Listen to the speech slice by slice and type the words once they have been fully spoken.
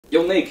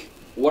Yo Nick,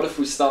 what if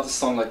we start a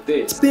song like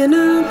this? It's been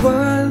a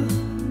while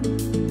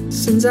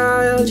since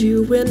I held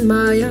you in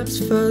my arms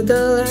for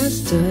the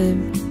last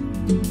time,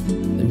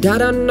 and I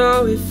don't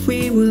know if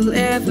we will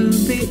ever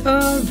be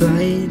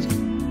alright,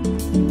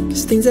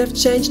 'cause things have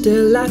changed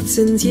a lot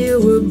since you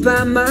were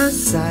by my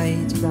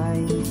side.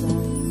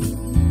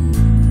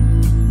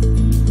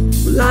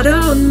 Well, I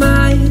don't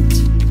mind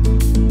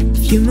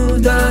if you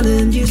moved on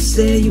and you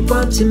say you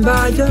want him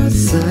by your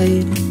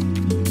side,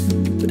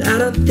 but I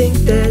don't think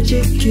that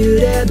you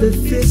could ever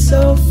feel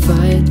so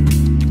fine.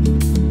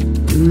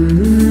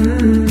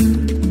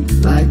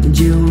 Like would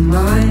you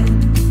mind?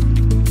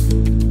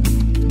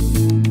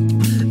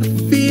 I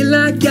feel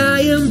like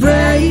I am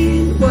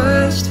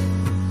brainwashed.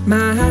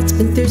 My heart's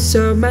been through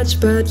so much,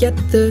 but yet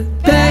the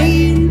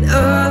pain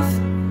of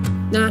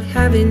not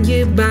having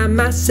you by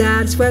my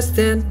side is worse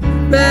than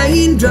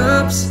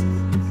raindrops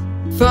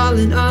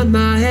falling on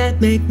my head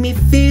make me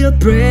feel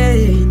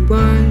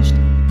brainwashed.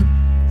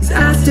 'Cause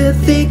I still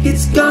think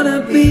it's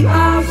gonna be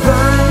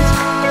alright.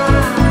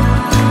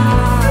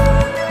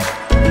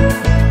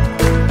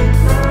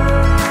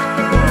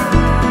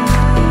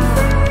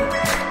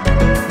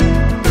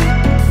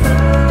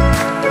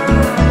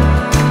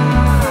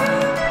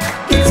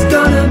 It's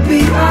gonna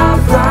be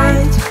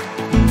alright.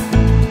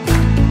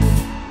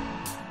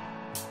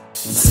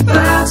 It's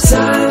about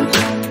time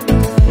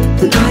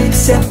that I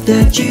accept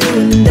that you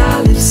and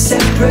I live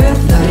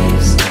separate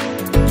lives,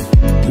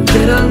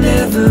 that I'll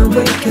never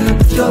wake up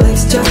with your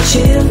legs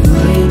touching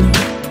mine,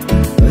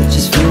 but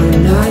just for a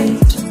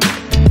night.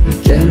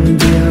 Can we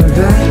be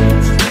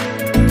alright?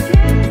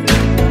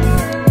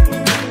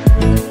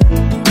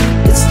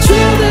 It's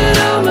true that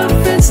all my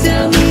friends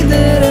tell me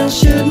that I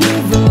should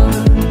move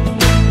on,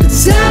 but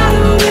I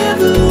don't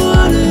ever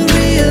wanna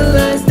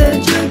realize that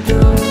you're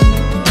gone.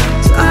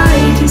 So I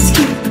just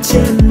keep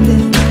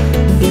pretending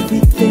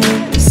everything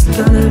is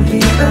gonna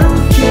be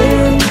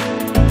okay.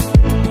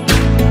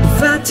 If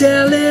I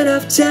tell it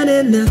of 10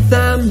 enough,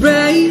 I'm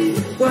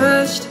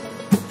brainwashed.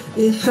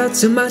 It hurts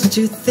so much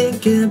to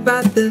think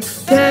about the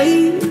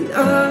pain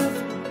of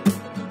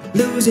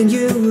losing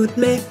you would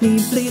make me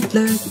bleed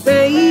like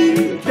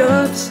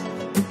raindrops.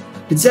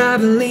 But I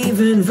believe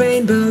in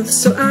rainbows,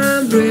 so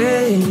I'm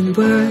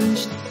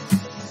brainwashed.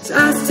 So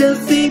I still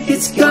think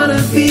it's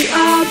gonna be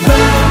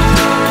alright.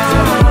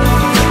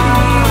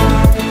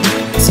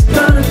 It's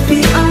gonna be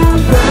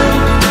alright.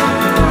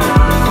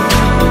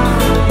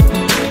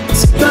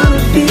 It's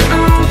gonna be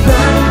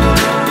alright.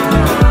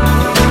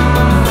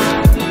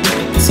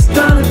 It's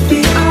gonna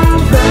be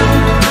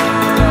alright.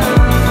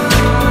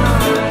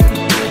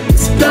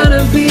 It's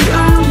gonna be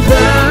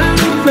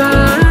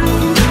alright.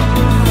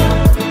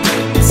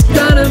 It's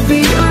gonna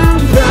be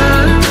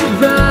alright.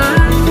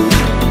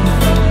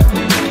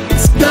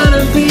 It's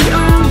gonna be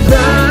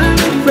alright.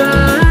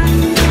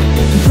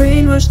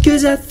 Brainwashed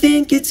 'cause I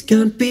think it's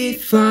gonna be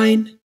fine.